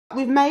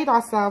We've made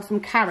ourselves some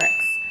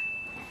carrots.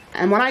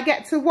 And when I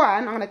get to 1,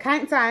 I'm going to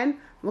count down.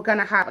 We're going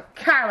to have a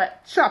carrot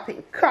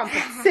chopping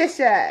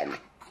competition.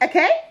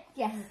 Okay?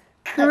 Yes.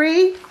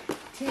 3,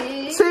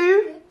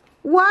 2,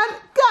 1,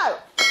 go!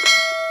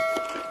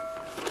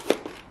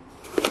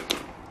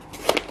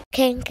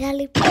 Can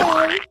Callie play?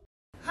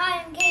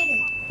 Hi, I'm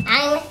Kaden.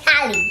 I'm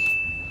Callie.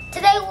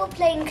 Today we're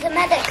playing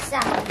Kinetic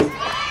sound.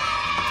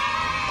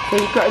 So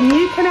you've got a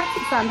new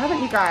Kinetic sound,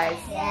 haven't you guys?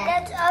 Yeah.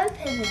 Let's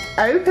open it.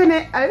 Open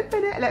it,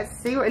 open it. Let's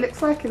see what it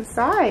looks like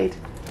inside.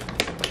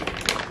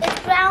 It's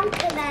brown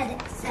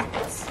Kinetic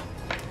sets.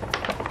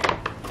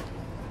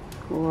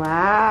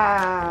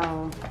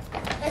 Wow.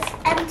 Let's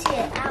empty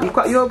it out. You've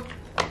got your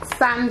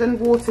sand and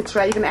water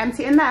tray. You can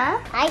empty it in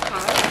there? I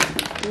can.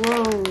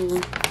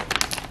 Whoa.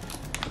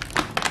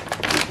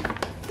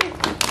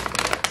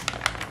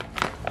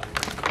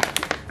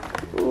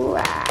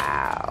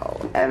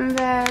 Wow. And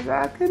there's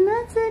our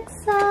Kinetic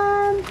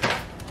sand.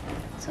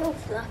 So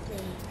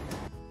fluffy.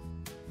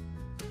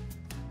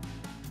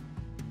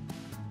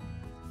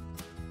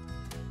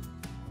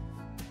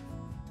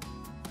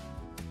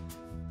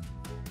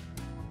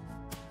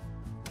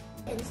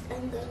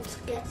 I'm going to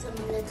get some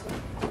little.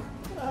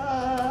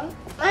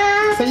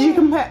 So you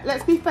can put,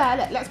 let's be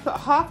fair, let's put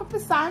half of the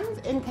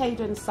sand in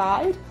Caden's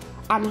side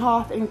and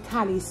half in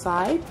Callie's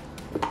side.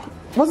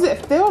 What does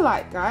it feel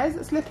like, guys?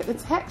 Let's look at the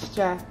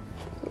texture.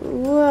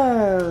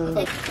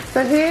 Whoa.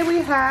 So here we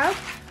have,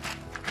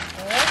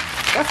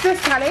 what's this,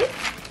 Callie?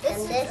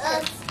 This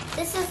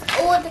is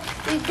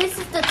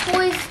the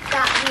toys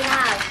that we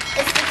have.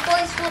 It's the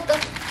toys for the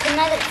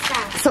Kinetic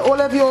sand. So all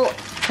of your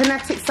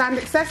Kinetic sand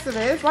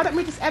accessories. Why don't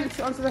we just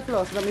empty it onto the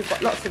floor so then we've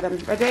got lots of them.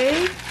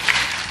 Ready?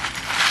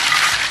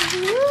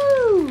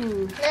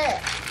 Woo! Look,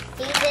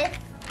 see this?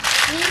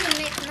 You need to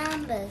make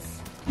numbers.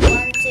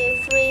 1, 2,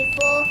 3,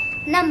 4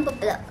 number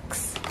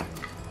blocks.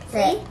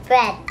 See?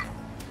 Red.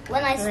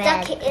 When I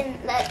stuck it in,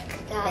 look,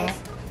 guys.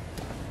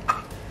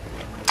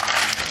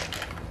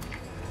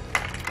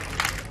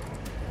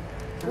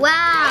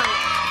 Wow!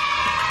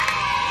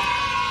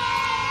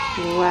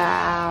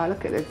 Wow,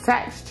 look at the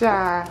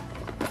texture.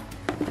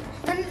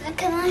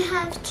 Can I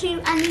have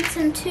 2? I need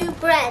some 2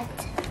 bread.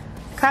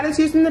 Callie's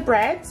using the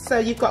bread, so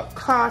you've got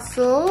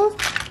castles,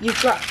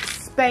 you've got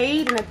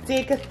spade and a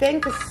digger thing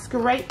to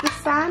scrape the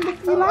sand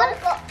if you like.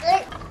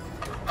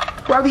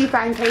 What have you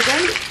found,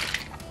 Caden?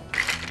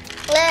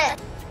 Look.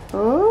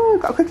 Oh,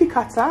 got a cookie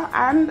cutter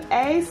and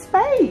a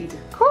spade.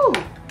 Cool.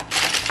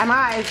 And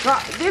I've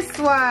got this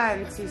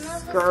one to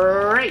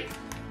scrape.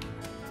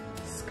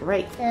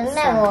 Scrape.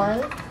 Another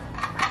one.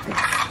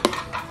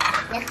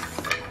 Yes.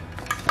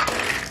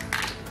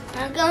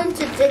 I'm going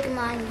to dig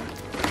mine.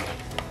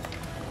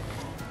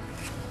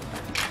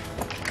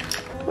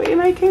 What are you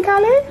making,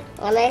 Callie?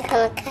 I'm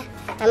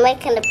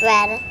making the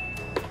bread.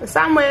 A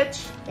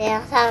sandwich.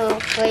 Yeah,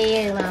 sandwich for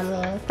you,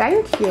 Mummy.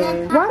 Thank you.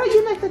 Why don't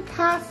you make a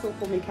castle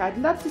for me, Callie? I'd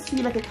love to see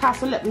you make a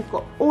castle. Look, we've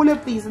got all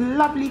of these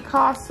lovely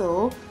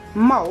castle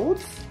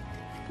molds.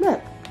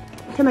 Look,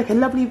 you can make a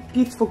lovely,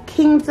 beautiful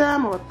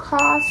kingdom or a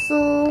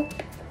castle.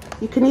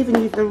 You can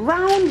even use the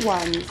round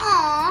ones.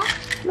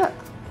 Aww. Look.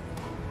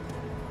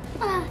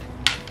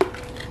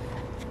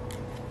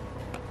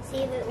 See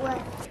if it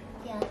works.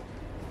 Yeah.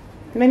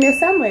 You made me a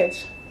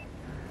sandwich.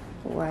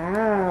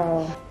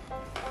 Wow.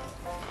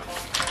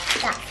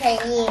 That's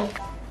for you.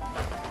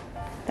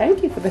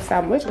 Thank you for the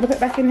sandwich. I'll put it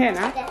back in here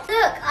now.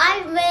 Look,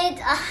 I've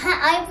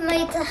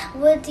made a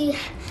Woody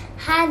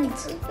hand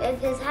with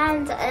his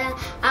hands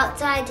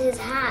outside his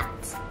hat.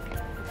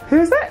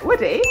 Who's that?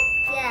 Woody?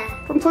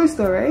 Yeah. From Toy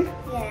Story?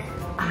 Yeah.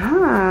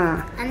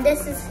 Ah. And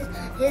this is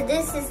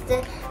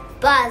the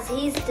Buzz.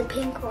 He's the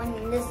pink one,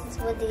 and this is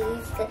Woody.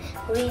 He's the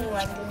green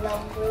one, the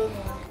long green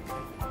one.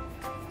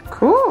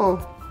 Cool.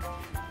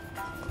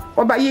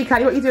 What about you,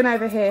 Callie? What are you doing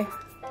over here?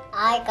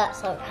 I got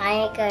some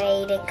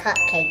high-grade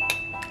cupcake.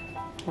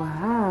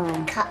 Wow.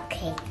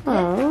 Cupcake.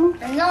 Oh.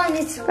 And now I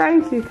need to.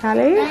 Thank you,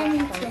 Callie.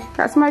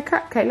 That's my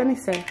cupcake. Let me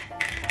see.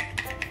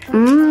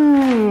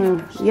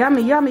 Mmm.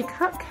 Yummy, yummy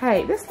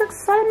cupcake. This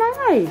looks so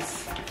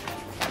nice.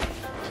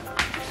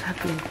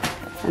 Lovely.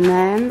 And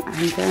then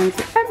I'm going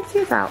to empty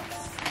it out.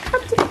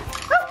 Empty.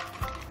 Oh.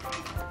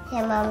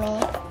 Here, Mommy.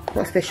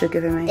 What's this you're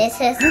giving me? This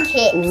is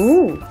chips.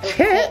 Ooh,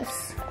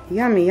 chips.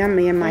 Yummy,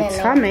 yummy in my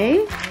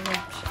tummy.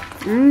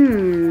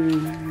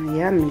 Mmm,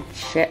 yummy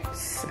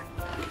chips.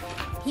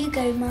 You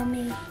go,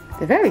 Mommy.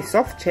 They're very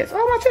soft chips.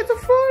 Oh, my chips are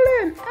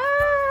falling.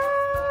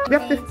 Ah. We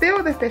have to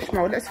fill the fish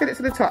mold. Let's fill it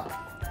to the top.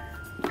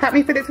 Help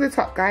me fill it to the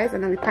top, guys,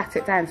 and then we pat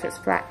it down so it's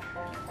flat.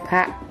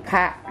 Pat,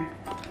 pat.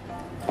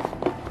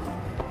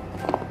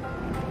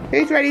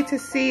 Who's ready to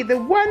see the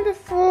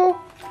wonderful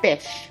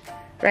fish?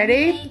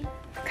 Ready?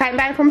 Count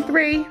down from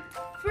 3.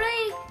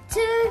 3,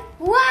 2,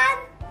 1.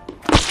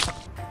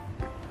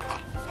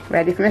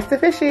 Ready for Mr.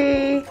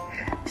 Fishy.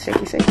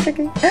 Shaky, shaky,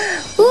 shaky. Wow!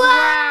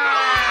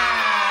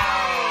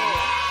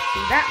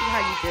 See, that's how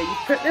you do it. You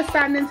put the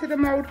sand into the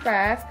mold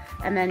first,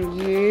 and then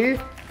you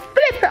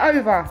flip it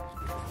over.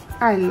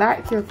 I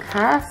like your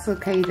castle,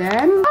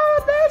 Caden.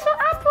 Oh, there's your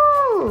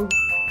apple.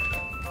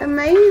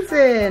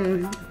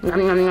 Amazing. Yum,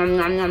 yum, yum,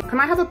 yum, yum. Can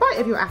I have a bite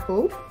of your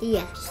apple?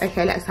 Yes.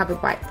 Okay, let's have a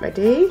bite.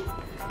 Ready?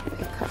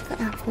 Cut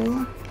the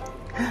apple.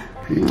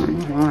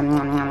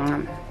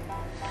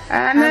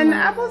 And then the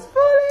apple's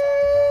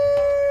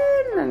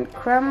falling. And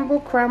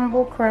crumble,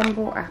 crumble,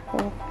 crumble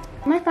apple.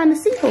 Can I find the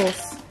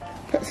seahorse?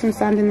 Put some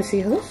sand in the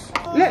seahorse.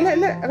 Look, look,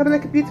 look. I'm going to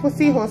make a beautiful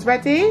seahorse.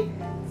 Ready?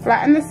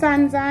 Flatten the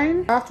sand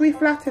down. After we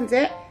flattened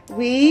it,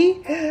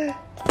 we flip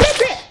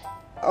it.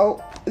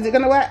 Oh, is it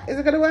going to work? Is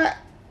it going to work?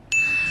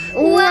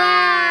 Wow!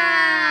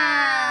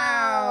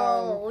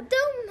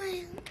 Don't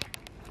mind.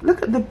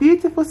 Look at the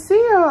beautiful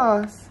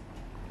seahorse.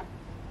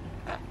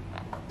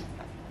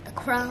 The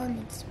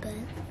crown is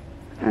burnt.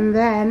 And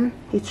then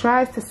he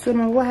tries to swim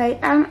away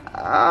and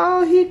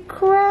oh, he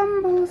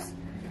crumbles.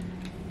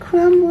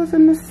 Crumbles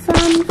in the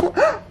sun.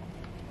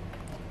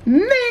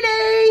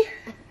 Minnie!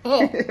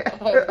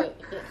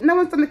 No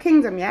one's done the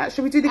kingdom yet.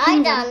 Should we do the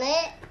kingdom? I done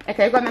it.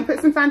 Okay, go on then.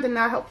 Put some sand in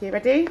there. I'll help you.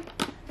 Ready?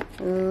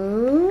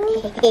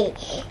 Ooh.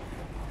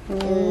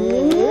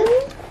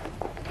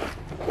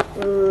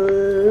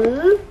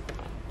 Ooh.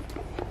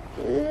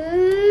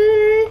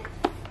 Ooh.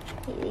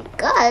 You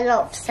got a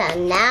lot of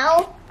sand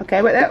now.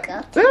 Okay, wait there.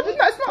 No,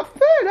 it's not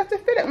food. You have to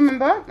fill it,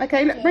 remember?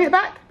 Okay, look, bring it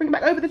back. Bring it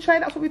back over the tray.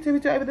 That's what we do. We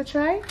do it over the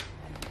tray.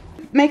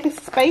 Make a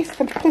space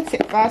to put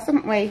it first,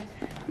 haven't we?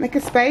 Make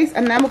a space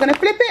and then we're going to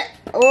flip it.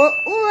 Oh,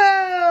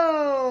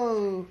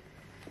 whoa.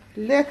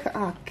 Look at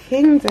our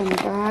kingdom,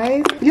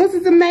 guys. Yours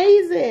is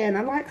amazing.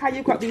 I like how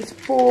you've got these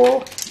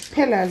 4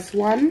 pillars.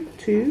 1,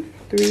 2,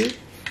 3,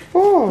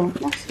 4.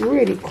 That's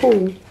really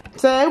cool.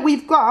 So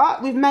we've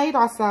made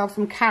ourselves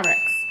some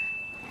carrots.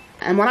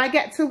 And when I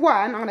get to 1,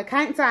 I'm going to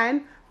count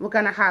down. We're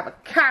going to have a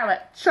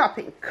carrot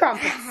chopping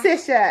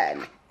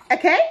competition.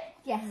 Okay?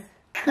 Yes.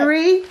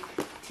 3,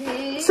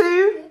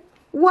 2,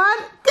 1,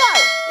 go!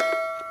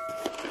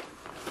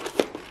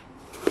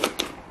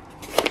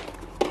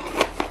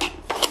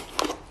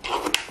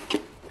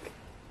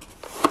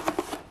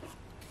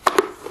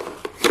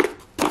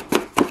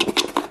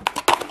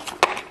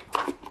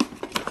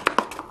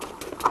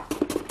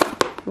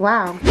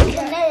 Wow. The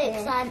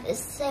kinetic slime is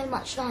so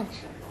much fun.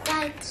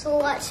 Thanks for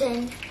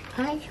watching.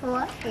 Thanks for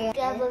watching.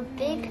 Give a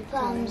big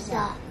thumbs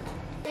up.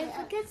 Don't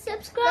forget to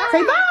subscribe.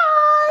 Say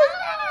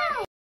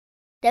bye!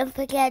 Don't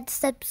forget to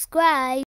subscribe.